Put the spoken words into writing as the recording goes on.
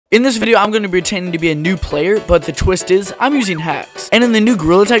In this video, I'm going to be pretending to be a new player, but the twist is, I'm using hacks. And in the new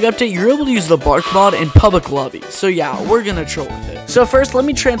Gorilla Tag update, you're able to use the Bark mod in public lobbies. So yeah, we're gonna troll with it. So first, let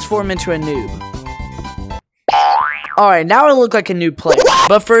me transform into a noob. Alright, now I look like a new player.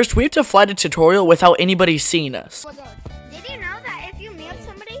 But first, we have to fly to tutorial without anybody seeing us. Did you know that if you mute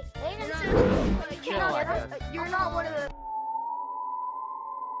somebody, you're not one of the...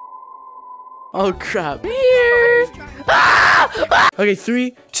 Oh crap. Okay,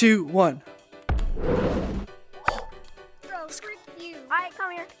 3, 2, 1. Bro, frick you. Alright,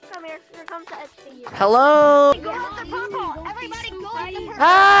 come here. Here comes the HCU. Hello? Go with the purple. Everybody go with the purple.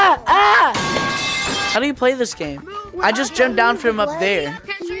 How do you play this game? I just jumped down from up there.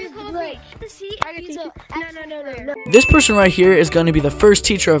 No. This person right here is going to be the first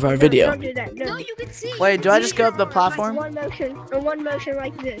teacher of our video. Don't do that. No, you can see. Wait, do I just go up the platform? One motion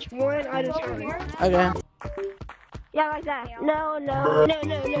like this. One at a time. Okay. Yeah, like that. No. Don't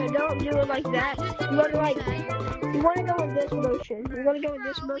do it like that. You want to go with this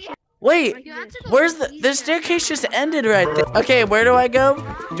motion. Wait, where's the staircase just ended right there. Okay, where do I go?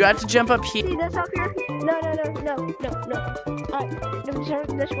 Do I have to jump up here? See this up here? No. Alright,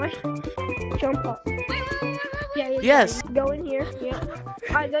 turn this way. Jump up. Wait. Yeah, yes. Go in here. Yeah.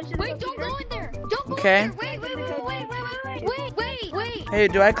 Alright, go to the Wait, don't go in there. Don't go okay. in there. Wait. Hey,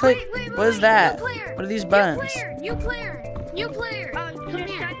 do I click? What is that? What are these buttons? New player.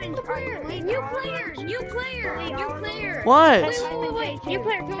 What? Wait. New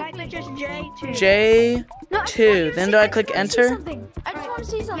player. Go just J2. J2. Then do I click enter? I just want to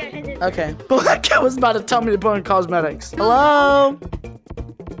see something. Okay. That guy was about to tell me to put on cosmetics. Hello?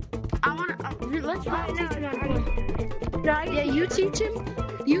 Let's yeah, you teach him,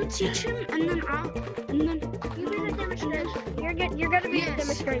 and then You do the demonstration. You're gonna be the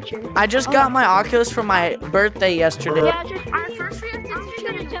demonstration. I just got my Oculus for my birthday yesterday. Yeah, first I'm just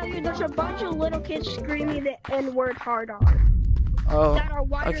gonna tell you there's a bunch of little kids screaming the N-word hard on. Oh, That are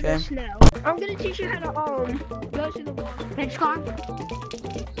whiter okay. than snow. I'm gonna teach you how to go to the wall. it's gone.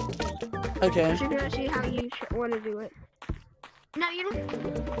 Okay. You're gonna see how you want to do it. No, you don't.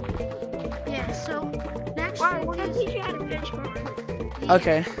 Yeah. So next. Alright, we're gonna teach you how to pinch guard.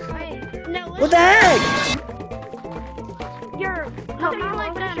 Okay. Wait, no. What the heck? I'm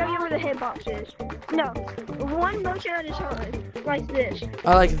gonna show you where the hitbox is. No, one motion at a time, like this.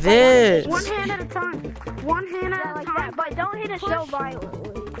 Oh, like this. One hand at a time. One hand at a Like time. that, but don't hit it so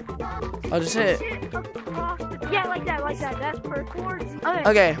violently. I'll just hit. Yeah, like that. That's perfect.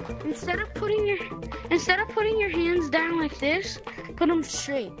 Okay. Instead of putting your hands down like this, put them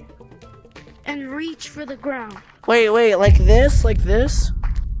straight and reach for the ground. Wait, like this? Like this?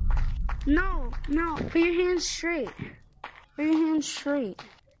 No. Put your hands straight.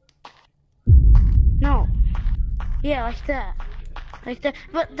 No. Yeah, like that.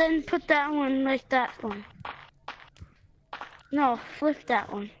 But then put that one like that one. No, flip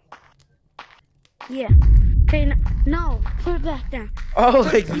that one. Yeah. Okay, no, put it back down. Oh,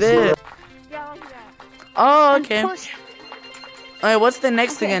 like this. Yeah, like that. Oh, okay. Push. Alright, what's the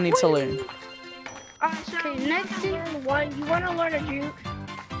next thing I need to learn? Alright, so Okay, next thing. you want to learn a juke?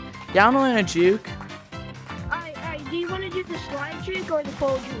 Yeah, I want to learn a juke. Alright, do you want to do the slide juke or the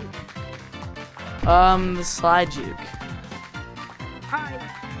full juke? The slide juke. Alright.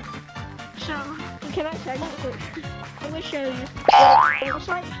 So, can I tell you? I'm gonna show you. It's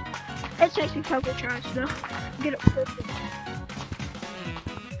like, it takes me a couple tries though. Get it perfect.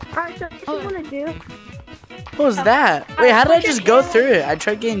 Alright, so what you wanna do? What was that? Wait, how did I just go through it? I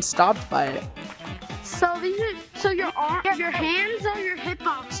tried getting stopped by it. So your hands are your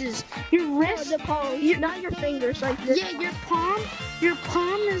hitboxes. Your wrist, The palm, not your fingers like this. yeah, your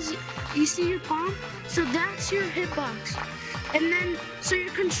palm is. You see your palm? So that's your hitbox. And then, so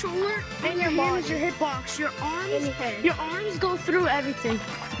your controller and your hand is your hitbox. Your arms go through everything.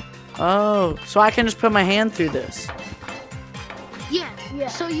 Oh, so I can just put my hand through this. Yeah.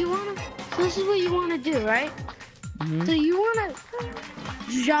 So this is what you wanna do, right? Mm-hmm. So you wanna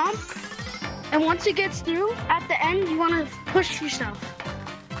jump, and once it gets through, at the end you wanna push yourself.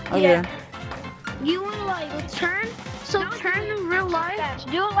 Okay. Yeah. You wanna like turn. So turn in real life.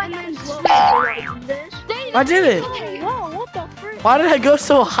 Do it like And then slow. slowly. Like this. I did it. Whoa, what the frick? Why did I go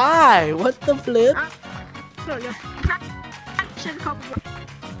so high? What the flip? No. Practice a couple.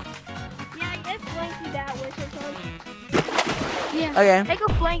 Yeah, it's flanky that way sometimes. Yeah. Okay. Make a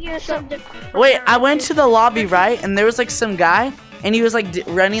flanky or something. Wait, I went to the lobby, right? And there was like some guy, and he was like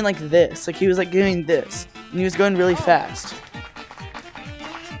running like this. Like he was like doing this. And he was going really fast.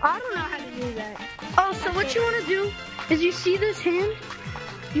 I don't know how to do that. Oh, so what you wanna do is you see this hand?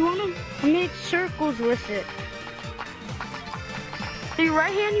 You wanna make circles with it. So your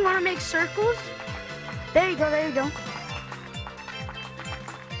right hand, you want to make circles. There you go. There you go.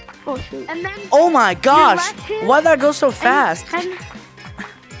 Oh shoot. And then. Oh my gosh! Hand, Why'd that go so fast? Oh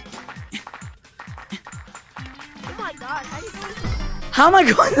my god! How do you do this? How am I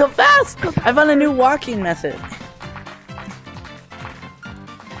going so fast? I found a new walking method.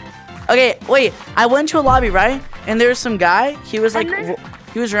 Okay, wait. I went to a lobby, right? And there was some guy. He was like,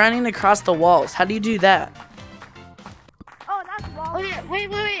 he was running across the walls. How do you do that? Oh, that's wall. Wait.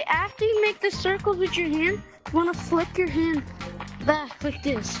 After you make the circles with your hand, you want to flick your hand back like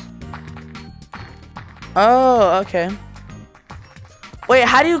this. Oh, okay. Wait,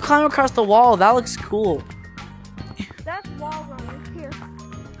 how do you climb across the wall? That looks cool. That's wall running. Here.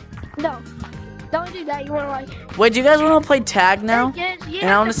 No. Don't do that. You want to like. Wait, do you guys want to play tag now? Yeah, And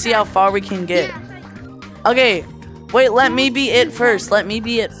I want to see how far we can get. Okay. Wait, let me be it first. Let me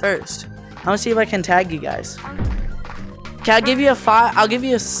be it first. I want to see if I can tag you guys. Okay, I'll give you a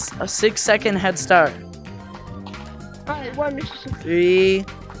 6-second head start. Alright, 1, 3,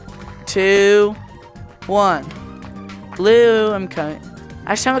 2, 1. Blue, I'm coming.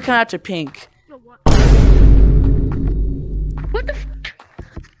 Actually, I'm gonna come after pink. What the?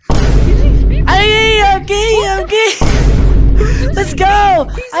 Okay. Let's go.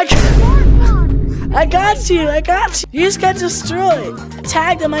 I got you. You just got destroyed. I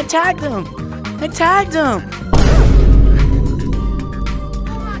tagged him.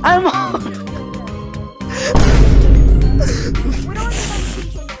 I'm on.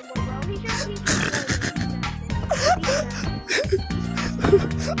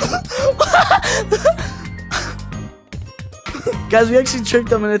 Guys, we actually tricked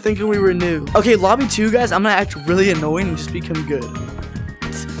them into thinking we were new. Okay, lobby 2, guys. I'm gonna act really annoying and just become good.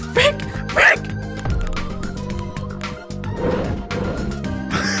 Frick!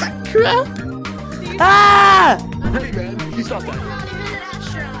 Crap! Ah! Hey man, you stop that.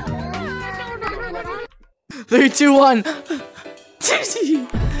 3, 2, 1. No!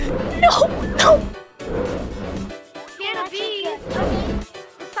 Get a bee. It's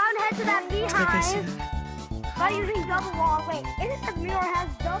time to head to that beehive by using double wall. Wait, isn't the mirror has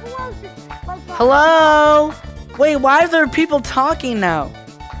double walls? Like Hello? Wait, why are there people talking now?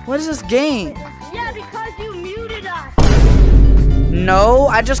 What is this game? Yeah, because you muted us. No,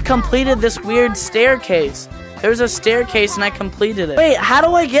 I just completed this weird staircase. There was a staircase and I completed it. Wait, how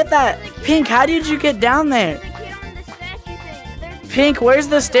do I get that? Pink, how did you get down there? Pink, where's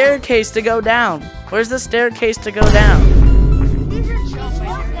the staircase to go down? Where's the staircase to go down?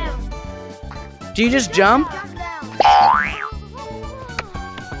 Do you just jump? Oh,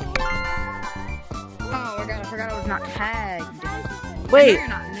 I forgot I was not tagged. Wait. You're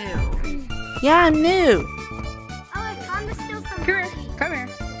not new. Yeah, I'm new. Come here.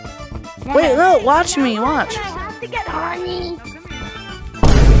 Wait, look, watch me, watch. I have to get honey. Come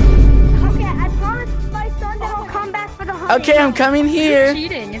here. Okay, I promise my son that I'll come back for the honey. Okay, I'm coming here.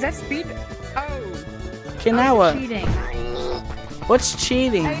 Cheating. Is that speed? Oh. Okay, now what? Cheating. What's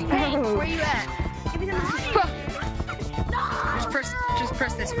cheating? Hey, where you at? Just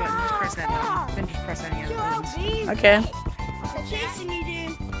press this button. Just press that button. Then just press any other buttons. Okay, I'm chasing you,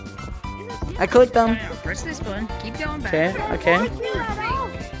 dude. I clicked them. No, press this button. Keep going back. Okay.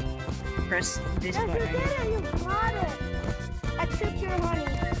 Press this Yes, you button. did it. You got it. I took your honey.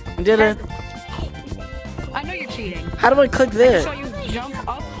 I did it. I know you're cheating. How do I click I this? saw you jump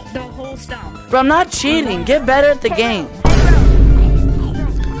up the whole stump. Bro, I'm not cheating. Get better at the game.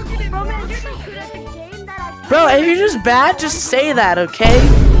 Bro, man, you're so good at the game that I. Bro, if you're just bad, just say that, okay?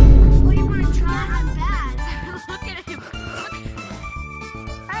 Well, you want to try? I'm bad. Look at him.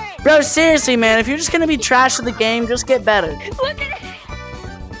 Alright. Bro, seriously, man, if you're just gonna be trash at the game, just get better. Look at it.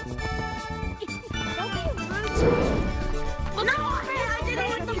 Don't be rude to me. Well, no, I did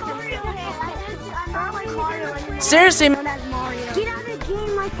it with the Mario hand. I'm not like Mario. Seriously, Get out of the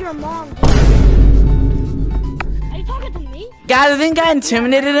game like your mom. Are you talking to me? guys, I think I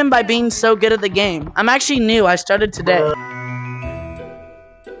intimidated him by being so good at the game. I'm actually new. I started today.